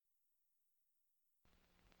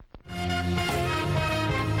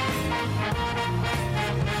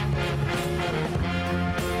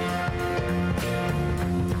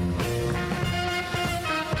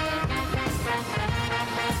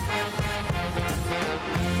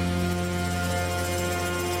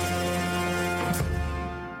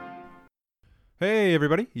Hey,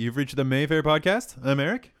 everybody. You've reached the Mayfair podcast. I'm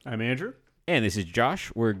Eric. I'm Andrew. And this is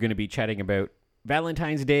Josh. We're going to be chatting about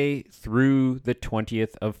Valentine's Day through the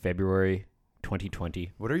 20th of February,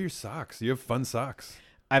 2020. What are your socks? You have fun socks.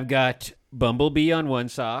 I've got Bumblebee on one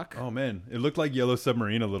sock Oh, man. It looked like Yellow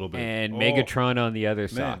Submarine a little bit. and Megatron on the other Man,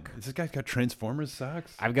 sock. this guy's got Transformers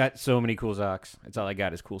socks. I've got so many cool socks. That's all I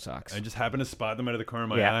got is cool socks. I just happened to spot them out of the corner of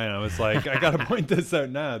my Yeah. eye, and I was like, I gotta point this out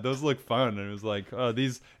now. Those look fun. And it was like, oh,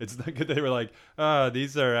 these. It's not good. They were like,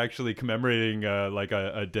 these are actually commemorating like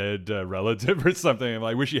a dead relative or something. I'm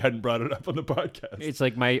like, I wish you hadn't brought it up on the podcast. It's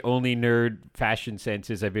like my only nerd fashion sense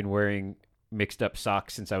is I've been wearing mixed up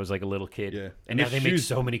socks since I was like a little kid. Yeah. And now the they make shoes-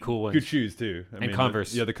 so many cool ones. Good shoes too. I mean,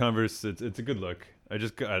 Converse. The Converse. It's a good look. I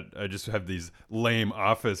just have these lame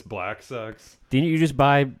office black socks. Didn't you just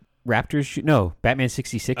buy Raptors shoes? No, Batman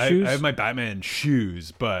 66 shoes? I have my Batman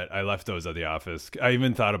shoes, but I left those at the office. I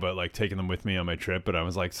even thought about like taking them with me on my trip, but I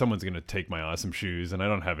was like, someone's gonna take my awesome shoes, and I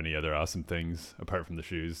don't have any other awesome things apart from the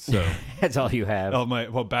shoes. So, That's all you have.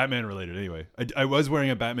 Batman related anyway. I was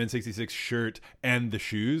wearing a Batman 66 shirt and the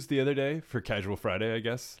shoes the other day for Casual Friday, I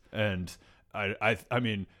guess, and I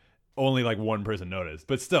mean. Only like one person noticed,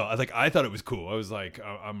 but still, I thought it was cool. I was like,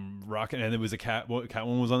 I'm rocking, and it was a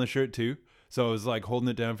Catwoman was on the shirt too. So I was like holding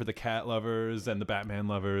it down for the cat lovers and the Batman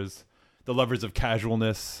lovers, the lovers of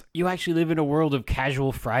casualness. You actually live in a world of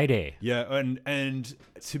Casual Friday. Yeah, and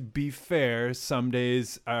to be fair, some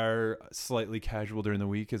days are slightly casual during the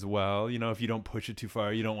week as well. You know, if you don't push it too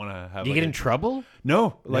far, you don't want to have. Do you get in trouble?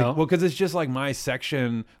 No, No? well, because it's just like my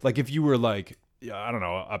section. Like if you were like, I don't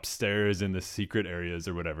know, upstairs in the secret areas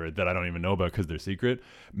or whatever that I don't even know about because they're secret,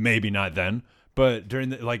 maybe not then. But during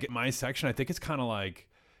like my section, I think it's kind of like,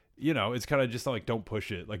 you know, it's kind of just like don't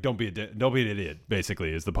push it, like don't be an idiot.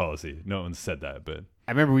 Basically, is the policy. No one said that, but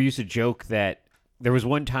I remember we used to joke that there was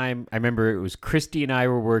one time, I remember it was Christy and I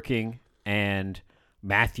were working and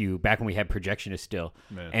Matthew, back when we had projectionists still,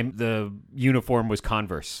 Man. and the uniform was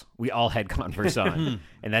Converse. We all had Converse on.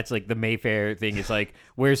 And that's like the Mayfair thing. It's like,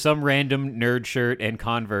 wear some random nerd shirt and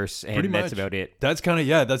Converse, and pretty that's much about it. That's kind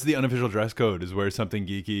of that's the unofficial dress code is wear something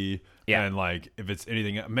geeky. Yeah. And like if it's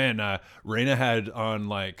anything, man, Raina had on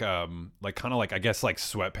like kind of like I guess like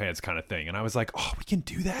sweatpants kind of thing, and I was like, oh, we can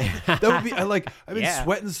do that. That would be I've been Yeah.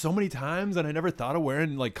 sweating so many times, and I never thought of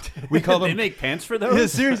wearing like we call They them. make pants for Yeah,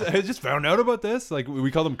 those? seriously, I just found out about this. Like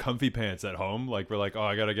we call them comfy pants at home. Like we're like, oh,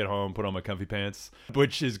 I gotta get home, put on my comfy pants,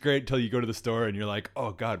 which is great until you go to the store and you're like,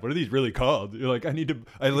 oh God, what are these really called? You're like,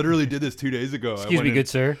 I literally did this 2 days ago. Excuse me, good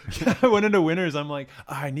sir. I went into Winners. I'm like,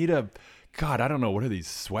 I need God, I don't know. What are these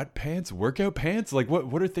sweatpants, workout pants? Like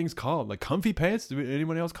what are things called? Like comfy pants? Do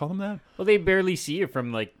anyone else call them that? Well, they barely see you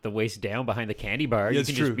from like the waist down behind the candy bar. Yeah, You it's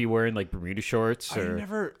can true. just be wearing like Bermuda shorts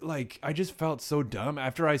or... I just felt so dumb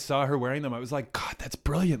after I saw her wearing them. I was like, God, that's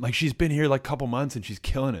brilliant. Like she's been here like a couple months and she's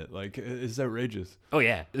killing it. Like it's outrageous. Oh,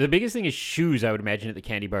 yeah. The biggest thing is shoes, I would imagine, at the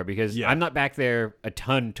candy bar, because Yeah. I'm not back there a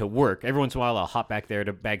ton to work. Every once in a while, I'll hop back there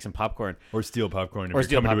to bag some popcorn. Or steal popcorn if Or you're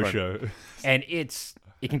steal coming to a popcorn. show. And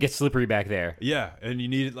it can get slippery back there. Yeah, and you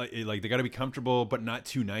need it like they got to be comfortable but not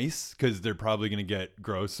too nice because they're probably going to get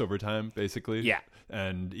gross over time, basically. Yeah.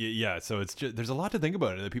 And yeah, so it's just there's a lot to think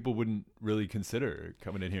about that people wouldn't really consider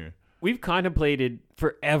coming in here. We've contemplated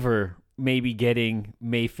forever maybe getting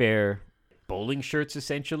Mayfair bowling shirts,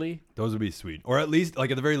 essentially. Those would be sweet, or at least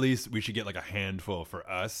like at the very least we should get like a handful for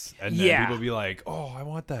us, and then Yeah. people be like, "Oh, I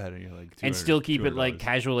want that," and you're like, And still keep it like $200.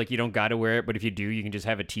 casual, like you don't got to wear it, but if you do, you can just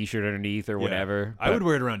have a t-shirt underneath or Yeah. whatever. I would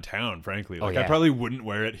wear it around town, frankly. Like I yeah. probably wouldn't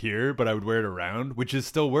wear it here, but I would wear it around, which is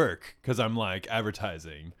still work because I'm like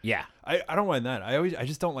advertising. Yeah. I don't mind that. I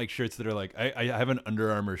just don't like shirts that are like I have an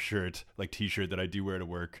Under Armour shirt, like t-shirt that I do wear to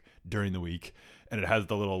work during the week, and it has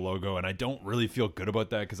the little logo, and I don't really feel good about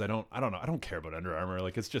that because I don't know. I don't care about Under Armour.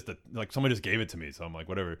 Like it's just like someone just gave it to me, so I'm like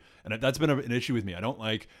whatever. And that's been an issue with me. I don't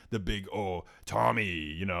like the big Tommy,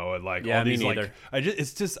 you know, and like Yeah, all me these neither.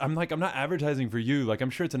 like I'm not advertising for you. Like I'm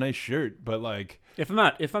sure it's a nice shirt, but like If I'm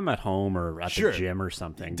at home or at Sure. the gym or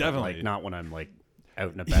something, but, Definitely. like not when I'm like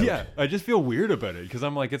out and about. yeah, I just feel weird about it because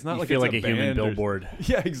I'm like it's not You like feel it's like a band human or- billboard.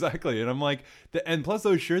 Yeah, exactly. And I'm like, and plus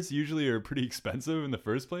those shirts usually are pretty expensive in the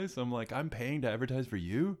first place. So I'm like, I'm paying to advertise for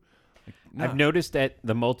you. Like, nah. I've noticed at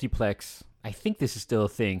the multiplex, I think this is still a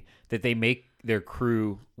thing, that they make their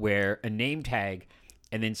crew wear a name tag,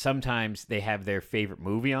 and then sometimes they have their favorite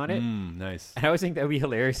movie on it. Nice. And I always think that would be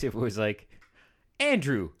hilarious if it was like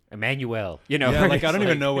Andrew, Emmanuel, you know? Yeah, like I It's don't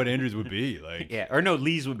even know what Andrews would be like. Yeah, or no,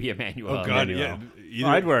 Lee's would be Emmanuel. Oh God, Emmanuel. yeah.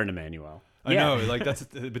 I'd wear an Emmanuel. I Yeah. know, like that's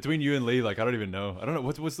between you and Lee. Like I don't even know. I don't know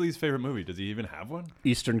what's Lee's favorite movie. Does he even have one?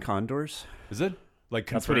 Eastern Condors. Is it like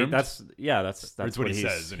That's what confirmed? that's what what he he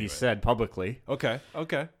says, anyway. He said publicly. Okay.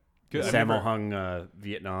 Good. I've Sammo never- Hung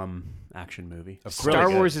Vietnam action movie. Star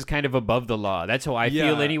Wars is kind of above the law. That's how I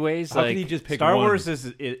feel, anyways. How like can he just pick Star one? Wars is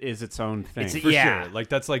its own thing. It's- For Yeah. sure. Like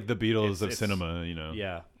that's like the Beatles of It's- cinema, you know.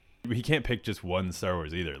 yeah. He can't pick just one Star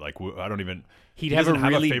Wars either. Like I don't even. he'd he have a doesn't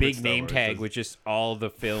have a really favorite big Star name Wars, tag does- with just all the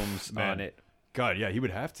films Man. on it. God, yeah, he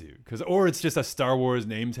would have to, or it's just a Star Wars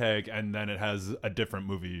name tag, and then it has a different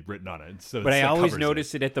movie written on it. So, But I it always covers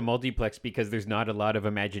notice it at the multiplex because there's not a lot of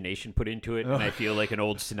imagination put into it, and I feel like an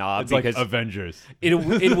old snob It's like because Avengers. it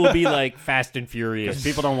will be like Fast and Furious.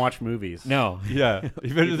 People don't watch movies. No, Yeah, People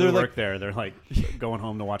they're who like, work there, they're like going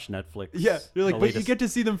home to watch Netflix. yeah, you're like, The but you latest- get to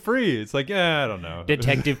see them free. It's like, yeah, I don't know.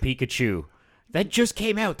 Detective Pikachu. That just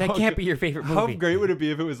came out. That can't be your favorite How movie. great would it be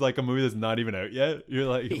if it was like a movie that's not even out yet? You're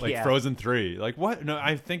like Yeah. Frozen 3. Like what? No,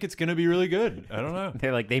 I think it's gonna be really good. I don't know.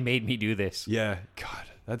 They're like, they made me do this. Yeah, God,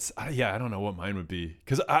 that's yeah. I don't know what mine would be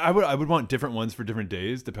because I would want different ones for different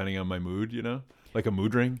days depending on my mood. You know, like a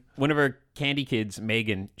mood ring. One of our candy kids,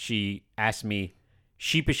 Megan,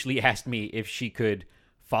 sheepishly asked me if she could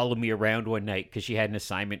follow me around one night because she had an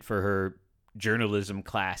assignment for her journalism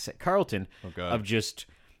class at Carleton God. of just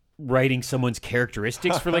writing someone's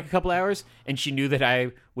characteristics for like a couple hours, and she knew that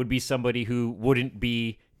I would be somebody who wouldn't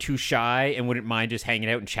be too shy and wouldn't mind just hanging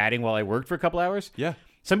out and chatting while I worked for a couple hours. Yeah.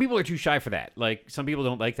 Some people are too shy for that. Like, some people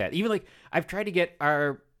don't like that. Even like, I've tried to get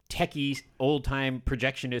our techie, old-time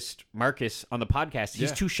projectionist Marcus on the podcast. He's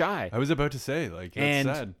Yeah. too shy. I was about to say like that's And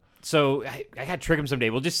sad. so I got to trick him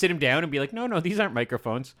someday. We'll just sit him down and be like, no, these aren't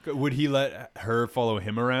microphones. Would he let her follow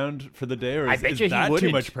him around for the day, or I is, bet is you that he wouldn't.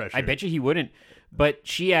 too much pressure? I bet you he wouldn't. But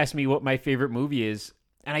she asked me what my favorite movie is,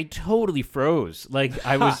 and I totally froze. Like,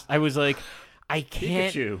 I was like, I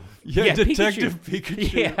can't. Pikachu. Yeah, Detective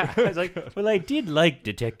Pikachu. Yeah, I was like, well, I did like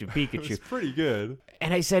Detective Pikachu. It's pretty good.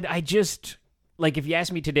 And I said, I just, like, if you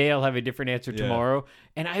ask me today, I'll have a different answer tomorrow.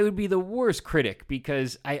 And I would be the worst critic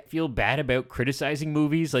because I feel bad about criticizing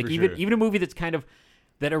movies. Like, For even sure. even a movie that's kind of,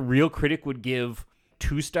 that a real critic would give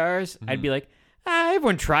 2 stars, I'd be like,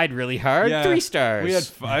 everyone tried really hard. 3 stars. We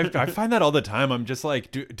had I find that all the time. I'm just like,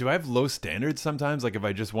 do I have low standards sometimes? Like if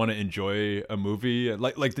I just want to enjoy a movie,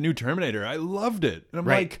 like the new Terminator, I loved it, and I'm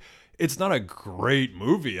Right. like, it's not a great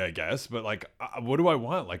movie, I guess, but like, what do I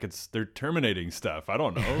want? Like they're terminating stuff. I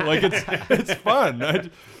don't know. Like it's fun.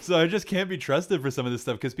 So I just can't be trusted for some of this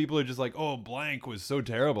stuff because people are just like, oh, blank was so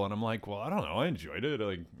terrible, and I'm like, well, I don't know. I enjoyed it.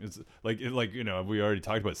 Like it's like you know, we already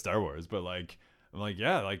talked about Star Wars, but like. I'm like,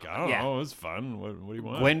 yeah, like, I don't Yeah. know. It was fun. What do you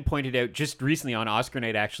want? Gwen pointed out just recently on Oscar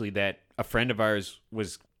night, actually, that a friend of ours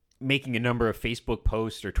was making a number of Facebook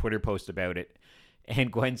posts or Twitter posts about it.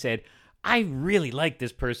 And Gwen said, I really like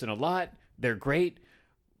this person a lot. They're great.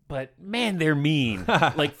 But man, they're mean.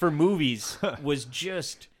 Like for movies was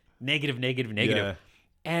just negative. Yeah.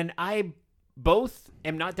 And I both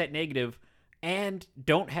am not that negative and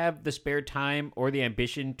don't have the spare time or the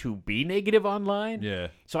ambition to be negative online. Yeah.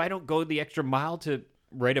 So I don't go the extra mile to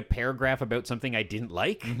write a paragraph about something I didn't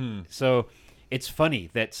like. Mm-hmm. So it's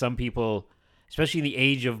funny that some people, especially in the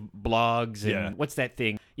age of blogs and Yeah. what's that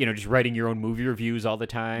thing, you know, just writing your own movie reviews all the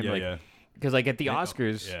time. Yeah, like, yeah. Because like at the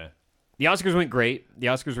Oscars, Yeah. the Oscars went great. The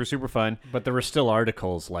Oscars were super fun. But there were still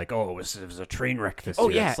articles like, "Oh, it was a train wreck this Oh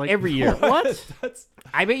year." yeah, It's like, every year. What?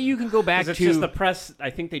 I bet you can go back 'cause it's to just the press. I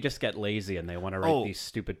think they just get lazy and they want to write Oh. these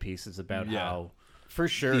stupid pieces about Yeah. how for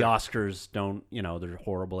sure. the Oscars don't, they're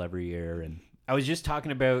horrible every year. And I was just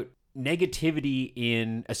talking about negativity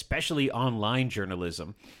in especially online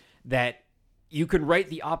journalism, that you can write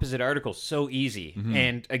the opposite article so easy.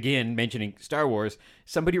 And again, mentioning Star Wars,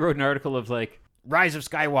 somebody wrote an article of like, Rise of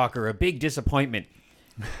Skywalker, a big disappointment.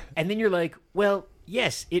 And then you're like, well,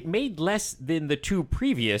 yes, it made less than the 2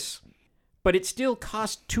 previous, but it still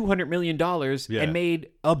cost $200 million Yeah. and made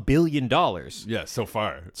 $1 billion. Yeah, so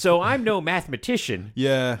far. So I'm no mathematician,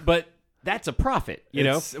 Yeah. but that's a profit, you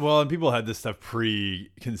know? Well, and people had this stuff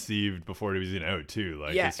preconceived before it was even out too.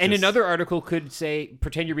 Like, Yeah, it's and just- another article could say,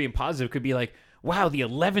 pretend you're being positive, could be like, wow, the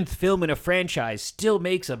 11th film in a franchise still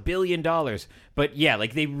makes $1 billion. But yeah,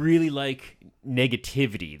 like they really like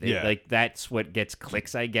negativity. Yeah. Like that's what gets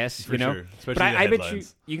clicks, I guess, For you know? sure. Especially But the I bet you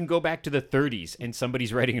headlines. you can go back to the 30s and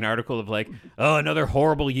somebody's writing an article of like, oh, another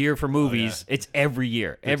horrible year for movies. It's every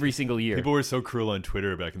year, every single year. People were so cruel on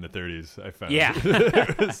Twitter back in the 30s. I found. Yeah.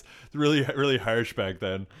 It was really, really harsh back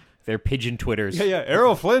then. They're pigeon Twitters. Yeah.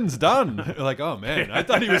 Errol Flynn's done. Like, oh man, I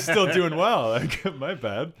thought he was still doing well. Like, my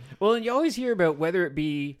bad. Well, and you always hear about whether it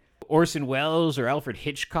be Orson Welles or Alfred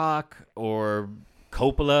Hitchcock or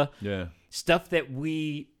Coppola. Yeah. Stuff that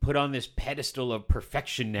we put on this pedestal of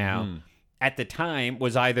perfection now at the time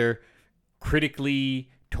was either critically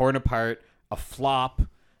torn apart, a flop,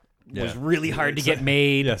 was Yeah. really hard to get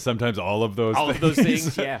made, Yeah. Sometimes all of those. all of those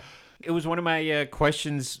things. Yeah. It was one of my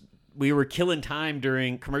questions. We were killing time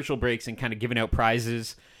during commercial breaks and kind of giving out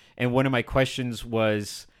prizes. And one of my questions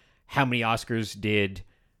was, how many Oscars did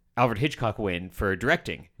Alfred Hitchcock win for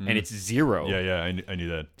directing? And it's 0. Yeah, I knew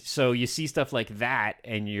that. So you see stuff like that,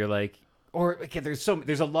 and you're like, or okay, there's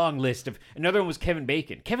a long list of. Another one was Kevin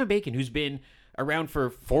Bacon. Kevin Bacon, who's been around for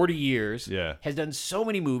 40 years, has done so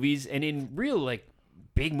many movies, and in real like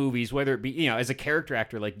big movies, whether it be as a character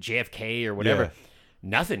actor like JFK or whatever. Yeah.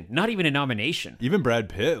 Not even a nomination. Even Brad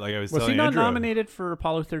Pitt, like I was telling he not Andrew. nominated for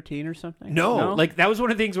Apollo 13 or something? No, like that was one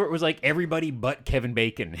of the things where it was like everybody but Kevin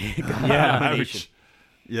Bacon got a nomination. Ouch.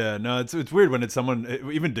 Yeah, no, it's weird when it's someone.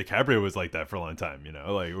 Even DiCaprio was like that for a long time,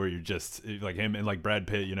 like where you're just like him and like Brad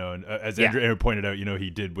Pitt, and as Andrew pointed out, he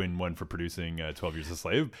did win one for producing 12 Years a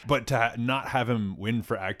Slave, but to not have him win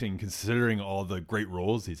for acting, considering all the great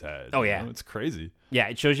roles he's had. Oh yeah, it's crazy. Yeah,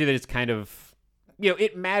 it shows you that it's kind of.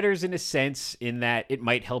 It matters in a sense in that it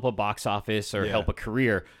might help a box office or help a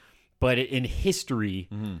career, but in history,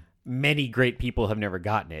 many great people have never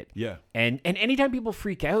gotten it. Yeah. And anytime people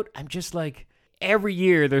freak out, I'm just like, every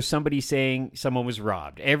year there's somebody saying someone was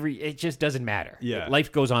robbed. It just doesn't matter. Yeah.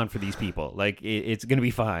 Life goes on for these people. Like, it's going to be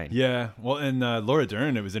fine. Yeah. Well, and Laura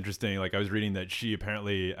Dern, it was interesting. Like, I was reading that she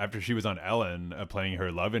apparently, after she was on Ellen playing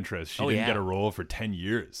her love interest, she didn't get a role for 10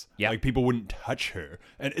 years. Yeah. Like, people wouldn't touch her.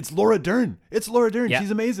 And it's Laura Dern. It's Laura Dern. Yeah. She's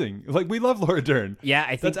amazing. Like, we love Laura Dern. Yeah, I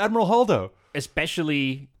think That's Admiral Haldo.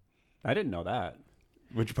 especially I didn't know that.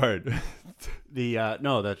 Which part?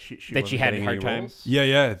 No, that she that she wasn't had getting hard any time. roles?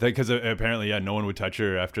 Yeah. Because apparently, no one would touch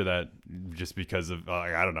her after that just because of,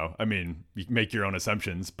 I don't know. I mean, you can make your own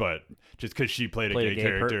assumptions, but just because she played a gay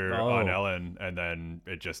character on Ellen, and then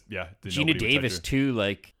it just, Gina Davis, too,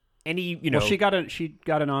 like, any, Well, she got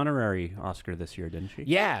an honorary Oscar this year, didn't she?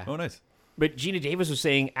 Yeah. Oh, nice. But Gina Davis was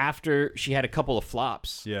saying after she had a couple of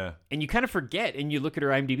flops. Yeah. And you kind of forget, and you look at her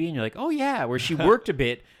IMDb, and you're like, oh, yeah, where she worked a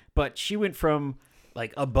bit, but she went from,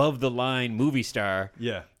 like, above-the-line movie star.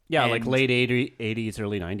 Yeah. Yeah, And- like late 80s,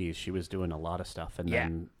 early 90s, she was doing a lot of stuff. And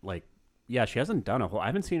then, like, she hasn't done a whole... I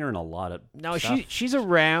haven't seen her in a lot of No, stuff. she's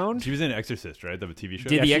around. She was in Exorcist, right? The TV show?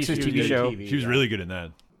 Did the she Exorcist was TV good show. TV, She was really good in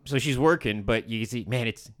that. So she's working, but you can see, man,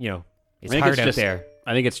 it's, it's I think hard it's out just- there.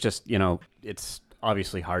 I think it's just, it's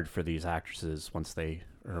obviously hard for these actresses once they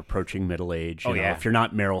are approaching middle age. You know, yeah. If you're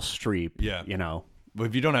not Meryl Streep, Yeah. But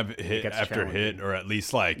if you don't have hit gets after hit, or at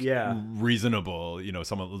least like reasonable,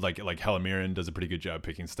 someone like Helen Mirren does a pretty good job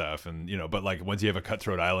picking stuff, and but like once you have a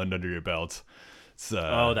Cutthroat Island under your belt, it's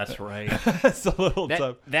that's right. it's a little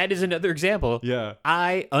tough. That is another example. Yeah.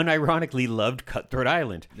 I unironically loved Cutthroat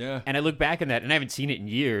Island. Yeah. And I look back on that, and I haven't seen it in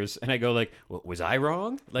years, and I go like, well, was I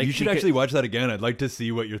wrong? Like, You should because- actually watch that again. I'd like to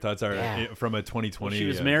see what your thoughts are Yeah. from a 2020. She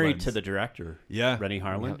was married lens. to the director, Yeah. Rennie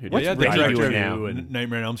Harlan. Who What's did Rennie Die Hard doing 2 now? and-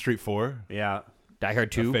 Nightmare on Elm Street 4. Yeah. Die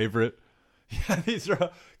Hard 2. Favorite. Yeah, these are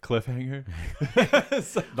a cliffhanger.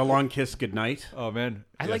 The Long Kiss Goodnight. Oh man,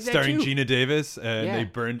 I like that starring too. Gina Davis, and Yeah. they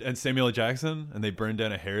burned and Samuel L. Jackson, and they burned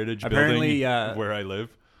down a heritage Apparently, building where I live.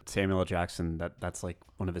 Samuel L. Jackson, that's like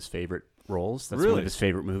one of his favorite roles. That's one Really? of his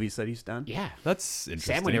favorite movies that he's done. Yeah. That's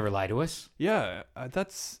interesting. Sam would never lie to us. Yeah,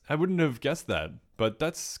 I wouldn't have guessed that, but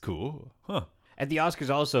that's cool, huh? At the Oscars,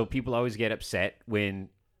 also, people always get upset when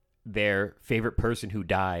their favorite person who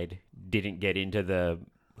died didn't get into the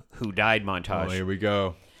who died montage. Oh, here we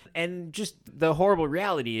go. And just the horrible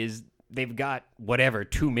reality is they've got whatever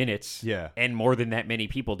 2 minutes, Yeah. and more than that many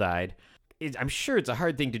people died. I'm sure it's a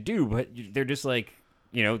hard thing to do, but they're just like,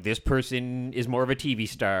 this person is more of a TV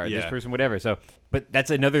star, this Yeah. person whatever. So, but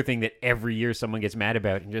that's another thing that every year someone gets mad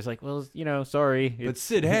about, and you're just like, well, sorry. But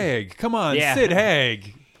Sid Haig, come on, Yeah. Sid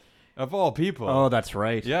Haig, of all people. Oh, that's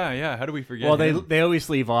right. yeah. How do we forget? Well, him? they always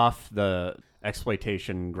leave off the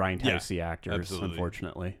exploitation grindhousey actors, absolutely.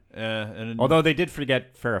 unfortunately. and Although they did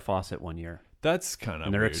forget Farrah Fawcett one year, that's kind of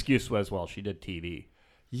and their weird. excuse was, well, she did TV.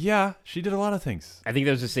 Yeah, she did a lot of things. I think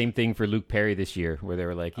that was the same thing for Luke Perry this year, where they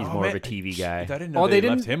were like, he's more of a TV guy. I didn't know Oh, they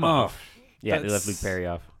left didn't- him oh. off. Yeah, they left That's- Luke Perry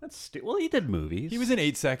off. Well, he did movies. He was in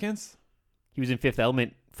 8 Seconds. He was in Fifth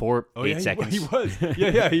Element for Oh 8 yeah, seconds. he was.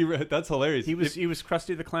 Yeah. That's hilarious. He was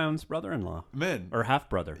Krusty the Clown's brother-in-law man. or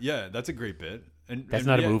half-brother. Yeah, that's a great bit. And That's and,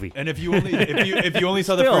 not a yeah, movie. And if you only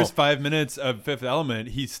saw the Still. first 5 minutes of Fifth Element,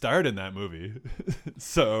 he starred in that movie.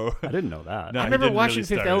 So I didn't know that. No. I he remember didn't watching really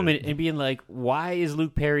Fifth start Element it. and being like, why is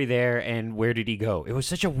Luke Perry there and where did he go? It was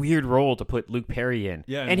such a weird role to put Luke Perry in.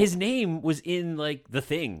 Yeah, and his name was in like The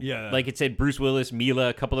Thing. Yeah. Like it said Bruce Willis, Mila,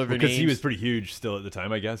 a couple other because names. he was pretty huge still at the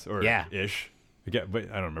time, I guess, or Yeah. ish. But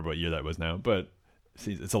I don't remember what year that was now, but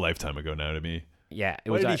see, it's a lifetime ago now to me. Yeah, it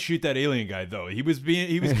Why was did he shoot that alien guy though? He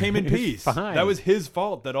came in peace. fine. That was his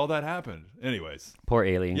fault that all that happened. Anyways, poor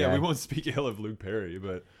alien yeah, guy. we won't speak ill of Luke Perry,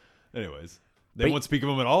 but Anyways, they But- won't speak of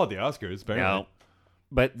him at all at the Oscars. Apparently. No.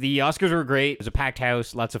 But the Oscars were great. It was a packed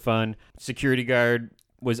house, lots of fun. Security guard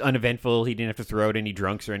was uneventful. He didn't have to throw out any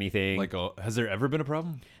drunks or anything. Like, has there ever been a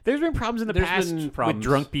problem? There's been problems in the There's past been with problems.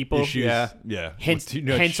 drunk people. Issues? Yeah. Hence, Too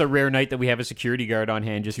much- hence a rare night that we have a security guard on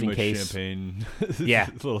hand just too in much case. champagne. Yeah.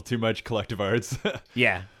 A little too much collective arts.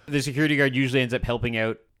 Yeah. The security guard usually ends up helping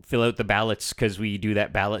out fill out the ballots because we do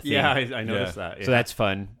that ballot thing. Yeah, I noticed that. Yeah. So that's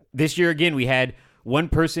fun. This year, again, we had one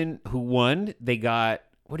person who won. They got,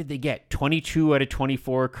 what did they get? 22 out of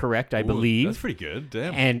 24 correct, I Ooh, believe. That's pretty good.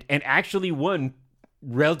 Damn. and actually won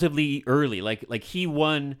relatively early. Like he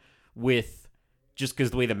won with, just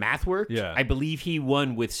because the way the math worked, Yeah. I believe he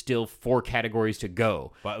won with still 4 categories to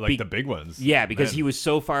go. But, like Be- the big ones. Yeah, because Man. he was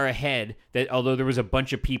so far ahead that although there was a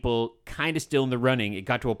bunch of people kind of still in the running, it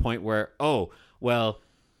got to a point where, oh, well,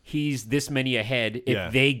 he's this many ahead. If Yeah.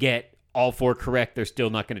 they get all 4 correct, they're still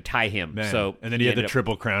not going to tie him. Man. So and then he had the ended up-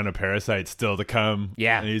 triple crown of Parasite still to come.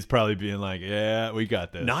 Yeah. And he's probably being like, yeah, we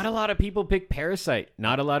got this. Not a lot of people picked Parasite.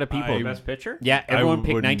 Not a lot of people. I- Best Picture? Yeah, everyone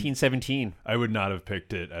picked wouldn't- 1917. I would not have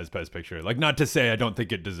picked it as Best Picture. Like, not to say I don't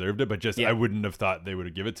think it deserved it, but just Yeah. I wouldn't have thought they would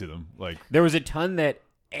have given it to them. Like, There was a ton that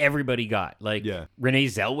everybody got. Like Yeah. Renee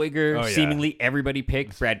Zellweger, Oh, yeah. seemingly everybody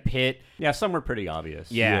picked. Brad Pitt. Yeah, some were pretty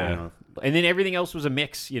obvious. Yeah. You know. And then everything else was a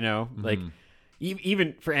mix, you know? Mm-hmm. Like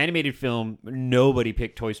even for animated film, nobody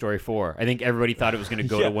picked Toy Story 4. I think everybody thought it was going to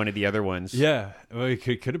go Yeah. to one of the other ones. yeah, well, it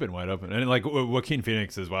could have been wide open. And like Joaquin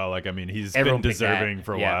Phoenix as well. Like, I mean, he's Everyone been picked that. deserving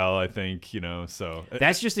for a Yeah. while, I think, so.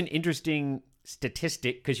 That's just an interesting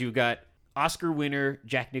statistic because you've got Oscar winner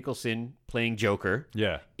Jack Nicholson playing Joker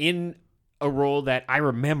Yeah. in a role that I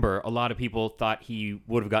remember a lot of people thought he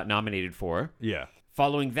would have got nominated for. Yeah.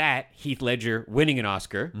 Following that, Heath Ledger winning an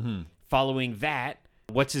Oscar. Mm-hmm. Following that,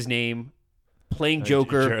 what's his name? Playing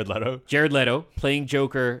Joker. Jared Leto. Jared Leto playing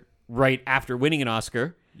Joker right after winning an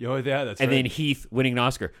Oscar. Oh, yeah, that's And right. then Heath winning an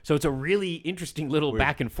Oscar. So it's a really interesting little Weird.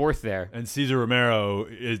 back and forth there. And Cesar Romero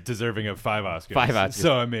is deserving of 5 Oscars. 5 Oscars.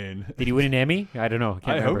 So, I mean, Did he win an Emmy? I don't know. I can't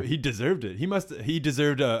I remember. hope he deserved it. He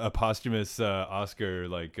deserved a posthumous Oscar,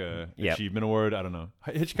 like, Yep. achievement award. I don't know.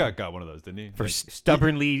 Hitchcock got one of those, didn't he? For Like,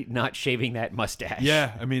 stubbornly not shaving that mustache.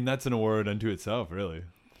 yeah, I mean, that's an award unto itself, really.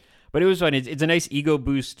 But it was fun. It's a nice ego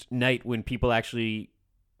boost night when people actually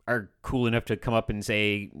are cool enough to come up and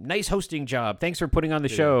say, nice hosting job. Thanks for putting on the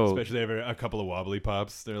show. Especially ever a couple of wobbly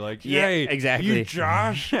pops. They're like, Yeah, yay, exactly. you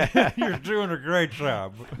Josh, you're doing a great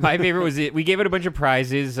job. My favorite was it. We gave it a bunch of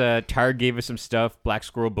prizes. Tard gave us some stuff. Black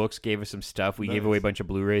Squirrel Books gave us some stuff. We gave Nice. away a bunch of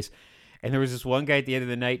Blu-rays. And there was this one guy at the end of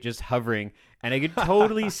the night just hovering. And I could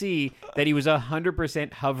totally see that he was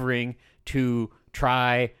 100% hovering to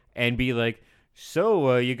try and be like,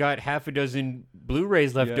 so you got half a dozen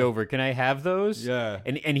Blu-rays left Yeah. over. Can I have those? Yeah.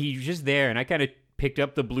 And he's just there. And I kind of picked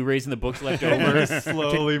up the Blu-rays and the books left over.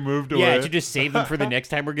 Slowly moved away. Yeah, to just save them for the next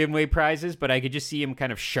time we're giving away prizes. But I could just see him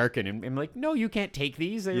kind of sharking. And I'm like, no, you can't take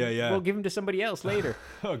these. Yeah. We'll give them to somebody else later.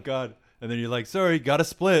 Oh, God. And then you're like, sorry, got a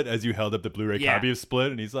Split, as you held up the Blu-ray Yeah. copy of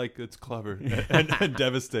Split. And he's like, it's clever and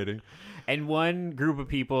devastating. And one group of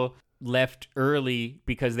people left early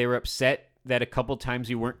because they were upset that a couple times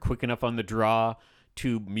we weren't quick enough on the draw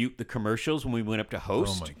to mute the commercials when we went up to Oh,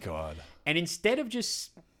 host. my God. And instead of just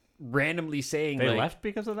randomly saying, They like, left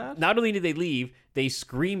because of that? not only did they leave, they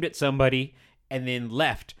screamed at somebody and then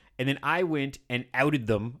left. And then I went and outed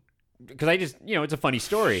them because I just, it's a funny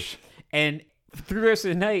story. And through the rest of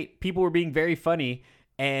the night, people were being very funny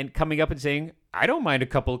and coming up and saying, I don't mind a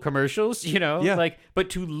couple of commercials, Yeah. like, but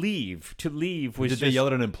to leave was Did they just, yell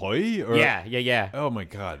at an employee? Or? yeah. Oh, my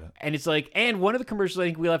God. And it's like, and one of the commercials I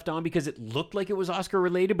think we left on because it looked like it was Oscar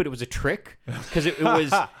related, but it was a trick because it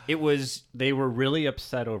was. They were really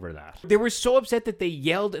upset over that. They were so upset that they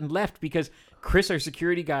yelled and left because Chris, our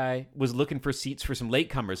security guy, was looking for seats for some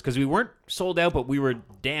latecomers because we weren't sold out, but we were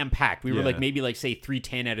damn packed. We were Yeah. maybe say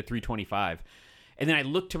 310 out of 325. And then I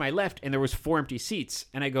looked to my left and there was 4 empty seats.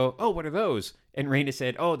 And I go, oh, what are those? And Raina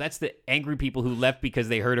said, oh, that's the angry people who left because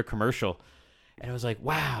they heard a commercial. And I was like,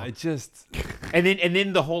 wow. I just... And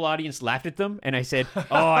then the whole audience laughed at them. And I said,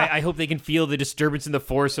 oh, I hope they can feel the disturbance in the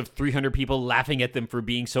force of 300 people laughing at them for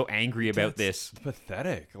being so angry about this. It's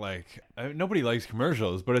pathetic. Like, nobody likes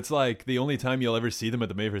commercials, but it's like the only time you'll ever see them at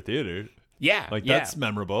the Mayfair Theater. Yeah. Like, yeah. that's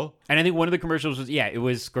memorable. And I think one of the commercials was, it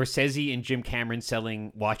was Scorsese and Jim Cameron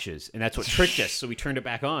selling watches. And that's what tricked us. So we turned it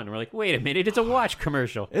back on. And we're like, wait a minute, it's a watch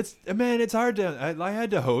commercial. It's hard to... I had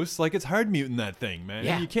to host. Like, it's hard muting that thing, man.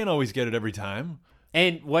 Yeah. You can't always get it every time.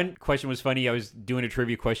 And one question was funny. I was doing a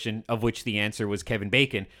trivia question of which the answer was Kevin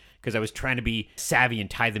Bacon because I was trying to be savvy and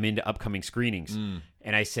tie them into upcoming screenings.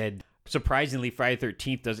 And I said, surprisingly, Friday the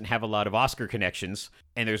 13th doesn't have a lot of Oscar connections.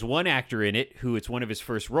 And there's one actor in it who it's one of his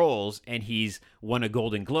first roles, and he's won a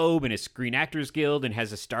Golden Globe and a Screen Actors Guild and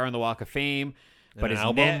has a star on the Walk of Fame. But an has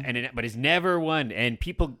album? but has never won, and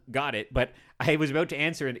people got it. But I was about to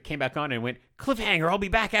answer, and it came back on, and went, cliffhanger, I'll be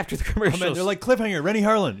back after the Oh, commercials. man, they're like, cliffhanger, Rennie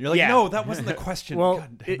Harlan. You're like, Yeah. no, that wasn't the question. Well,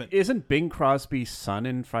 God damn it. isn't Bing Crosby's son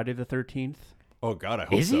in Friday the 13th? Oh, God, I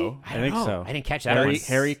hope Is he? so. I think don't know. so. I didn't catch that one.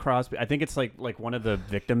 Harry Crosby. I think it's like one of the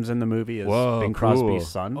victims in the movie is Whoa, Bing cool. Crosby's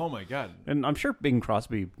son. Oh, my God. And I'm sure Bing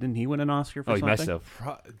Crosby, didn't he win an Oscar for Oh, he something? must have.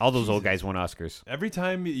 Pro- All those old Jesus. guys won Oscars. Every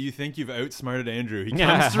time you think you've outsmarted Andrew, he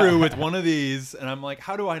comes through with one of these, and I'm like,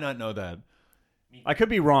 how do I not know that? I could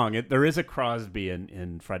be wrong. There is a Crosby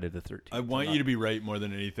in Friday the 13th. I want you to be right more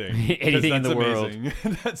than anything. 'cause Anything in that's the world.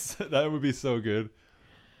 amazing. That would be so good.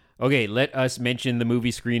 Okay, let us mention the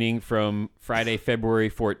movie screening from Friday, February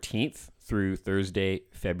 14th through Thursday,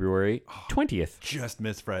 February 20th. Just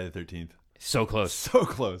missed Friday the 13th. So close. So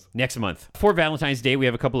close. Next month. For Valentine's Day, we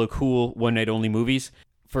have a couple of cool one-night-only movies.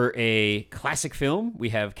 For a classic film, we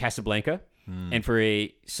have Casablanca. And for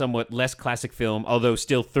a somewhat less classic film, although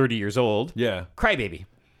still 30 years old, Yeah. Crybaby.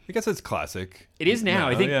 I guess it's classic. It is now.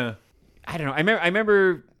 I think. Yeah. I don't know. I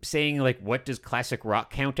remember saying, like, what does classic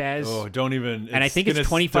rock count as? Oh, don't even. and I think it's gonna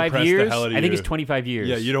 25 depress the years. hell out of I think you. it's 25 years.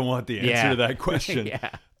 Yeah, you don't want the answer Yeah. to that question. Yeah.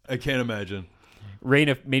 I can't imagine.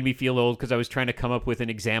 Raina made me feel old because I was trying to come up with an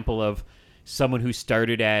example of someone who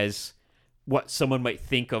started as what someone might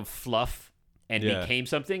think of fluff and Yeah. became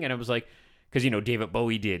something. And I was like, because, David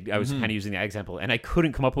Bowie did. I was Mm-hmm. kind of using that example. And I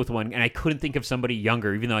couldn't come up with one. And I couldn't think of somebody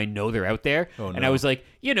younger, even though I know they're out there. Oh, And I no. was like,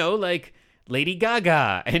 like Lady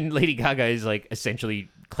Gaga. And Lady Gaga is like essentially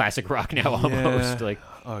classic rock now almost. Yeah. Like,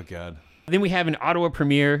 Oh, God. then we have an Ottawa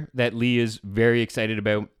premiere that Lee is very excited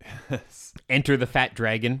about. Enter the Fat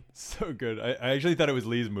Dragon. So good. I actually thought it was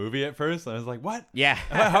Lee's movie at first. I was like, what? Yeah.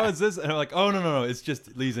 How is this? And I'm like, oh, no. It's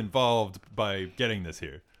just Lee's involved by getting this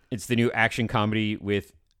here. It's the new action comedy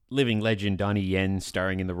with living legend Donnie Yen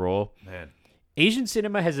starring in the role. Man. Asian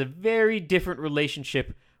cinema has a very different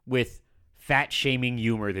relationship with fat shaming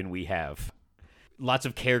humor than we have. Lots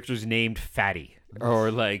of characters named Fatty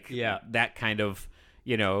or like Yeah. that kind of,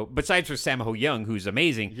 besides for Sammo Young, who's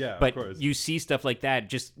amazing. Yeah, of but course. you see stuff like that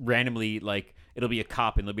just randomly, like it'll be a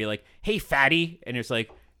cop and they'll be like, hey, Fatty. And it's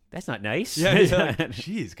like, that's not nice. Yeah. You're like,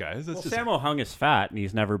 jeez, guys. That's Well, just. Sammo Hung is fat, and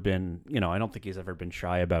he's never been, I don't think he's ever been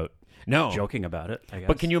shy about No. joking about it, I guess.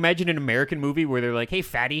 But can you imagine an American movie where they're like, hey,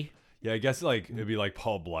 Fatty? Yeah, I guess like it'd be like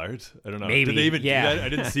Paul Blart. I don't know. Maybe, Did they even yeah. do that? I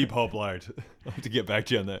didn't see Paul Blart. I'll have to get back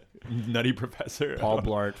to you on that. Nutty Professor. Paul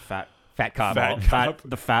Blart, fat Fat cop.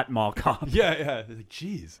 fat mall cop. Yeah. Like,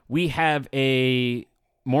 jeez. We have a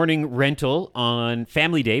morning rental on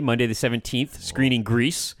Family Day, Monday the 17th, screening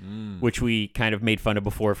Grease, which we kind of made fun of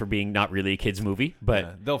before for being not really a kid's movie, but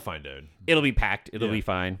Yeah, they'll find out. it'll be packed. It'll Yeah. be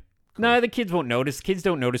fine. No, the kids won't notice. Kids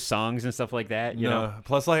don't notice songs and stuff like that, you know.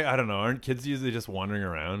 Plus, like, I don't know. Aren't kids usually just wandering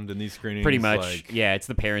around in these screenings? Pretty much. Like, Yeah, it's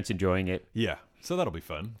the parents enjoying it. yeah. So that'll be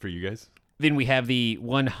fun for you guys. Then we have the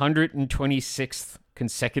 126th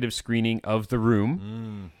consecutive screening of The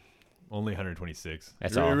Room. Only 126.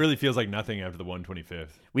 That's it all. really feels like nothing after the 125th.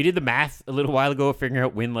 We did the math a little while ago, figuring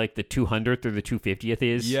out when like the 200th or the 250th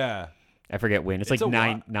is. Yeah. I forget when. It's It's like a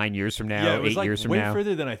nine lot. years from now, Yeah, it was 8 like years from way now.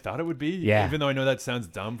 further than I thought it would be. Yeah. Even though I know that sounds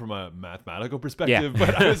dumb from a mathematical perspective,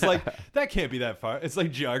 but I was like, that can't be that far. It's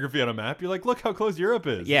like geography on a map. You're like, look how close Europe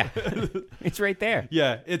is. Yeah, it's right there.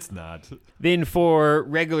 Yeah, it's not. Then for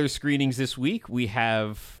regular screenings this week, we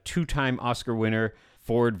have two-time Oscar winner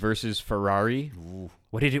Ford versus Ferrari.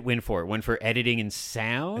 What did it win for? It won for editing and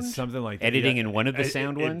sound? It's something like that. Editing Yeah, in one of the it-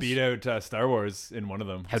 sound it ones? beat out Star Wars in one of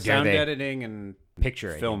them. How dare Sound they? editing and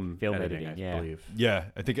Picture film editing, I yeah. believe. Yeah,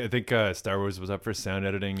 I think Star Wars was up for sound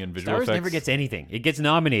editing and visual Star Wars effects. never gets anything. It gets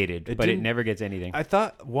nominated, but it didn't- never gets anything. I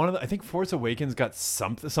thought I think Force Awakens got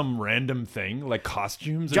some random thing like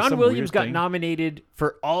costumes. or John some Williams weird got thing. nominated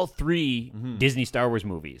for all 3 Disney Star Wars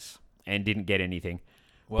movies and didn't get anything.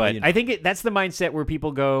 But you know. I think that's the mindset where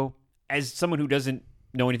people go, as someone who doesn't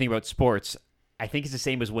know anything about sports, I think it's the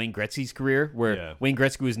same as Wayne Gretzky's career, where Yeah. Wayne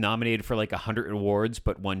Gretzky was nominated for like 100 awards,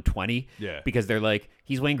 but won 20. Yeah. Because they're like,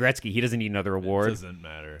 he's Wayne Gretzky. He doesn't need another It award. doesn't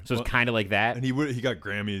matter. So it's kind of like that. And he got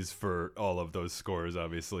Grammys for all of those scores,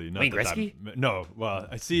 obviously. Not Wayne that Gretzky? No. Well,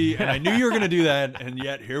 I see, and I knew you were going to do that, and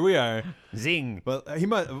yet here we are. Zing. But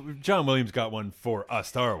John Williams got one for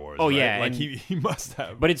Star Wars. Oh, right? yeah, like and- he must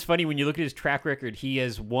have. But it's funny when you look at his track record, he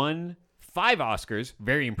has won 5 Oscars,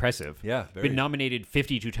 very impressive. Yeah, very. Been nominated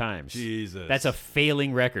 52 times. Jesus. That's a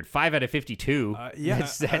failing record. 5 out of 52. Yeah,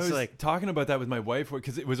 that's I was like talking about that with my wife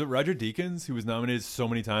because it was Roger Deakins who was nominated so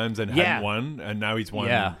many times and Yeah. hadn't won, and now he's won.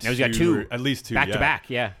 Yeah. Now he's got 2. or at least 2 back yeah. to back.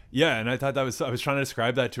 Yeah. Yeah, and I thought I was trying to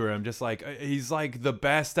describe that to her. I'm just like, he's like the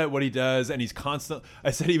best at what he does, and he's constant.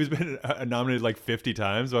 I said he was been nominated like 50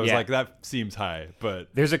 times, but I was Yeah. like, that seems high. But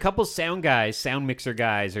There's a couple sound guys, sound mixer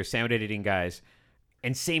guys, or sound editing guys,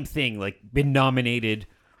 and same thing, like been nominated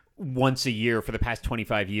once a year for the past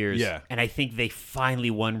 25 years. Yeah. And I think they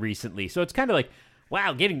finally won recently. So it's kind of like,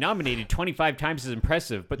 wow, getting nominated 25 times is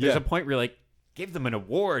impressive, but there's Yeah. a point where you're like, give them an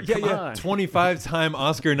award. yeah, Come on. 25-time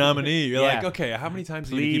Oscar nominee. You're Yeah. like, okay, how many times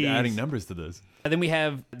do you keep Please. adding numbers to this? And then we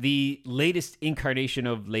have the latest incarnation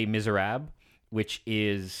of Les Miserables, which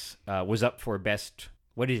is was up for best.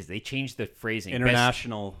 What is it? They changed the phrasing.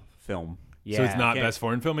 International film. Best, So it's not Yeah. best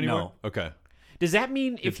foreign film anymore. No. Okay. Does that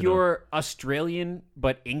mean if to know. you're Australian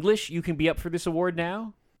but English, you can be up for this award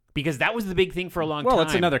now? Because that was the big thing for a long time. Well,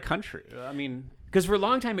 it's another country. I mean, Because for a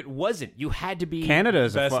long time it wasn't. You had to be Canada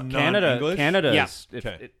is Best Canada. non-English? Canada Yeah. is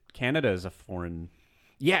Okay. Canada is a foreign.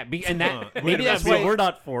 Yeah, and that Wait maybe a that's minute. why. we're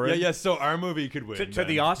not foreign. Yeah. So our movie could win. To the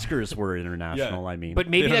then. Oscars were international. Yeah. I mean, But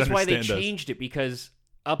maybe They don't that's why they understand us. changed it because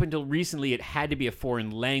up until recently it had to be a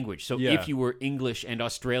foreign language. So Yeah. if you were English and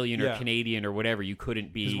Australian or Yeah. Canadian or whatever, you couldn't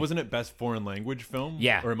 'Cause be. wasn't it best foreign language film?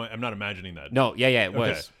 Yeah. Or I'm not imagining that. No, yeah, it was.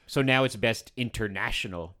 Okay. So now it's best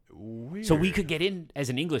international. Weird. So we could get in as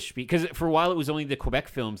an English speaker because for a while it was only the Quebec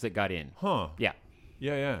films that got in. Huh. Yeah.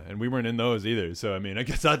 Yeah, and we weren't in those either. So I mean, I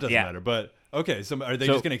guess that doesn't Yeah. matter. But okay, so are they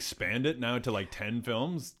So- just going to expand it now to like 10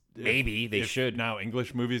 films? Maybe they if should. Now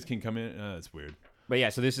English movies can come in. That's weird. But yeah,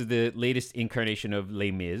 so this is the latest incarnation of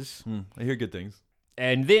Les Mis. I hear good things.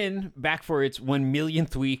 And then back for its 1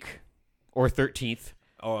 millionth week or 13th,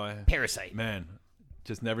 Oh, Parasite. man,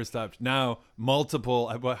 just never stopped. Now multiple.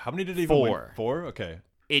 How many did it even 4. win? 4. Okay.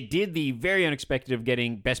 It did the very unexpected of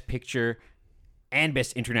getting Best Picture and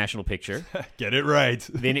Best International Picture. Get it right.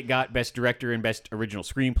 Then it got Best Director and Best Original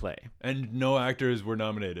Screenplay. And no actors were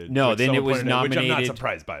nominated. No, which then someone it was pointed out, which I'm not nominated-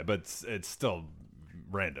 surprised by, but it's still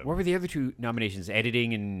random. What were the other 2 nominations?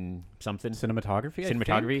 Editing and something? cinematography. I think?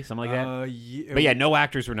 Cinematography, something like that. Yeah, But yeah, no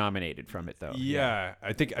actors were nominated from it though. Yeah,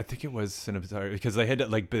 I think it was cinematography because they had to,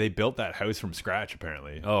 they built that house from scratch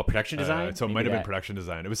apparently. Oh, production design. So it Maybe might have been that. production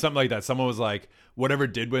design. It was something like that. Someone was like, whatever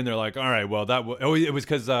did win, they're like, all right, well it was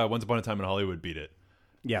because Once Upon a Time in Hollywood beat it.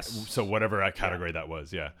 Yes. So whatever category that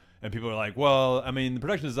was, yeah. And people are like, well, I mean, the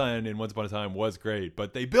production design in Once Upon a Time was great,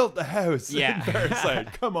 but they built the house. Yeah. in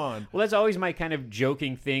Parasite. Come on. Well, that's always my kind of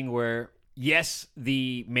joking thing where, yes,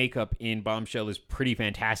 the makeup in Bombshell is pretty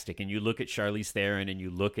fantastic. And you look at Charlize Theron and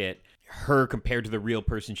you look at her compared to the real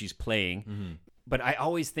person she's playing. But I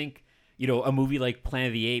always think, a movie like Planet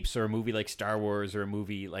of the Apes or a movie like Star Wars or a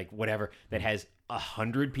movie like whatever that has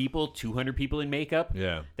 100 people, 200 people in makeup.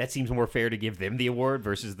 Yeah. That seems more fair to give them the award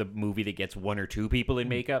versus the movie that gets 1 or 2 people in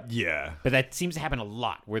makeup. Yeah. But that seems to happen a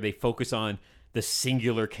lot where they focus on the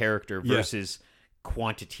singular character Yeah. versus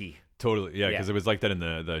quantity. Totally, yeah, Yeah. because it was like that in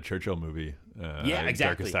the Churchill movie. Yeah,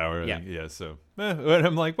 exactly. Darkest Hour. Yeah. Yeah, so but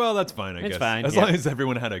I'm like, well, that's fine, I It's guess. fine, As yeah. long as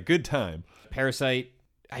everyone had a good time. Parasite,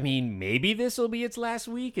 I mean, maybe this will be its last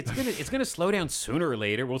week. It's gonna slow down sooner or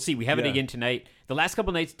later. We'll see. We have it Yeah. again tonight. The last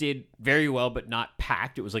couple nights did very well, but not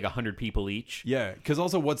packed. It was like 100 people each. Yeah, because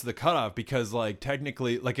also what's the cutoff? Because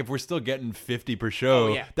technically, if we're still getting 50 per show,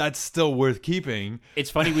 Oh, yeah. that's still worth keeping. It's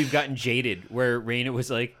funny we've gotten jaded where Raina was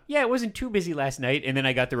like, "Yeah, it wasn't too busy last night," and then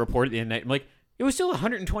I got the report at the end of the night. I'm like, "It was still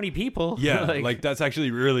 120 people." Yeah, that's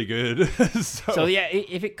actually really good. So yeah,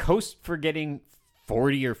 if it coasts for getting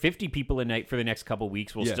 40 or 50 people a night for the next couple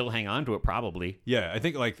weeks, we'll Yeah. still hang on to it probably. Yeah, I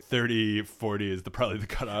think 30, 40 is probably the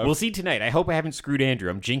cutoff. We'll see tonight. I hope I haven't screwed Andrew.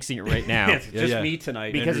 I'm jinxing it right now. It's just yeah. me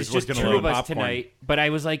tonight. Because Andrew's it's just looking 2 alone. of us Popcorn. tonight. But I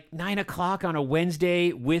was like 9 o'clock on a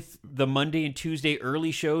Wednesday with the Monday and Tuesday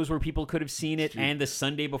early shows where people could have seen it, and the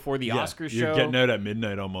Sunday before the Oscar You're show. getting out at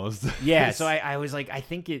midnight almost. Yeah, so I was like, I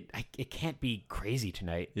think it can't be crazy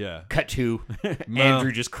tonight. Yeah. Cut to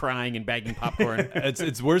Andrew just crying and bagging popcorn.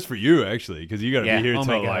 It's worse for you actually because you got to Yeah, be here oh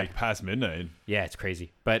my till God. past midnight. Yeah, it's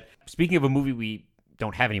crazy. But speaking of a movie we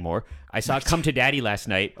don't have anymore, I saw Come to Daddy last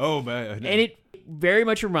night, Oh man, and it very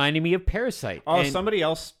much reminded me of Parasite. Oh, and, somebody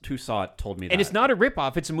else who saw it told me that. and it's not a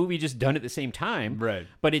ripoff; it's a movie just done at the same time. Right.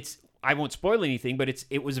 But I won't spoil anything, but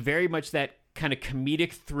it was very much that kind of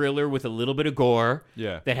comedic thriller with a little bit of gore.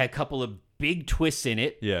 Yeah. That had a couple of big twists in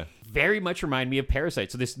it. Yeah. Very much remind me of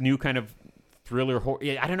Parasite. So this new kind of thriller horror.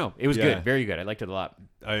 Yeah, I don't know. It was Yeah. good, very good. I liked it a lot.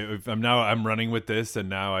 I'm running with this, and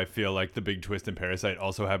now I feel like the big twist in Parasite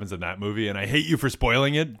also happens in that movie, and I hate you for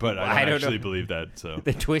spoiling it, but I don't actually believe that. So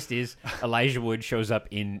The twist is Elijah Wood shows up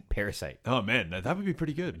in Parasite. oh man, that would be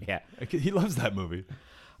pretty good. Yeah. He loves that movie.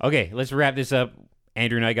 Okay, let's wrap this up.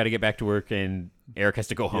 Andrew and I got to get back to work, and Eric has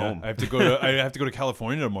to go home. Yeah, I have to go to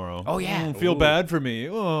California tomorrow. Oh, yeah. Feel bad for me.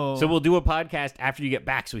 Oh. So we'll do a podcast after you get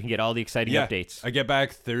back, so we can get all the exciting updates. I get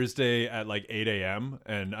back Thursday at like 8 a.m.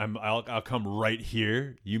 and I'll come right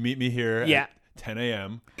here. You meet me here Yeah. at 10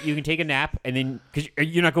 a.m. You can take a nap, and then because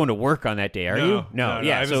you're not going to work on that day, are you? No.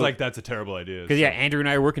 Yeah. I was so, like, that's a terrible idea. because Andrew and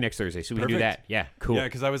I are working next Thursday, so we can do Perfect. that. Yeah, cool. Yeah,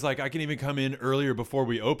 because I was like, I can even come in earlier before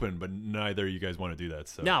we open, but neither of you guys want to do that.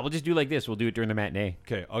 So No, we'll just do like this. We'll do it during the matinee.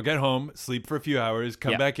 okay, I'll get home, sleep for a few hours,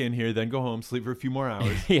 come Yeah. back in here, then go home, sleep for a few more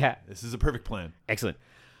hours. Yeah, This is a perfect plan. excellent.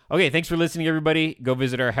 Okay, thanks for listening, everybody. Go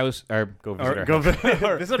visit our house. Or go visit our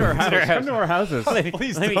house. Visit our house. Come to our houses.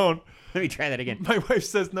 Please don't. Let me try that again. My wife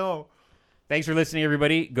says no. Thanks for listening,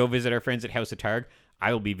 everybody. Go visit our friends at House of Targ.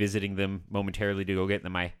 I will be visiting them momentarily to go get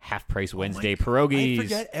them my half-price Wednesday pierogies. I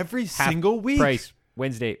forget every single week. Half-price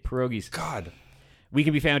Wednesday pierogies. God. We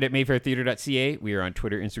can be found at mayfairtheater.ca. We are on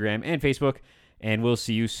Twitter, Instagram, and Facebook. And we'll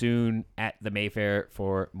see you soon at the Mayfair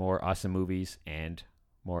for more awesome movies and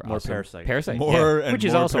more awesome Parasite. More yeah, and which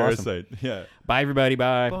is more also awesome. Parasite. Yeah. Bye, everybody.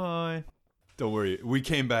 Bye. Bye. Don't worry. We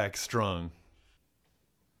came back strong.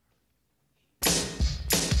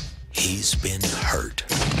 He's been hurt.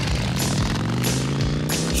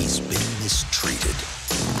 He's been mistreated.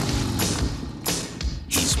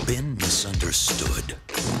 He's been misunderstood.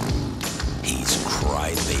 He's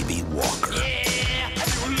Crybaby Walker. Yeah,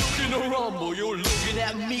 you're looking to rumble. You're looking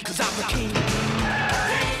at me because I'm the king.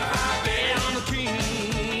 I'm the king.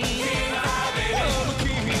 I'm the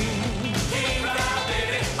king.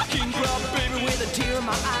 King Crybaby with a tear in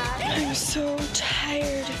my eye. I'm so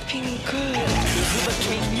tired of being good. You're the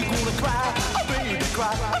king, you're gonna cry. Baby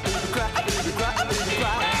cry, baby cry, baby cry, baby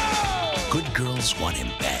cry. Good girls want him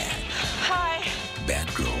bad. Hi.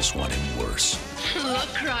 Bad girls want him worse. Look,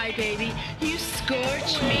 Crybaby, you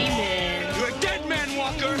scorched me, man. You're a dead man,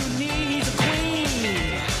 Walker. Needs a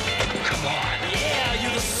queen. Come on. Yeah,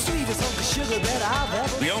 you're the sweetest hunk of sugar that I've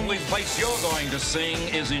ever The only place you're going to sing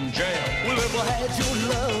is in jail. will ever had your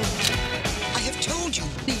love. I have told you,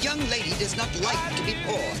 the young lady does not like to be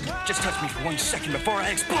poor. Just touch me for 1 second before I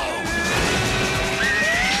explode.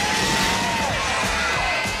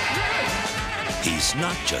 He's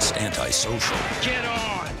not just antisocial. Get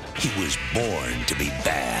on. He was born to be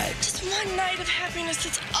bad. Just one night of happiness,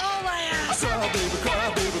 that's all I ask. Cry, baby, cry,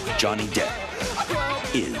 baby, cry. Johnny Depp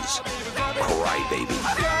is Crybaby.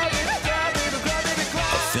 A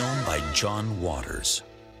film by John Waters.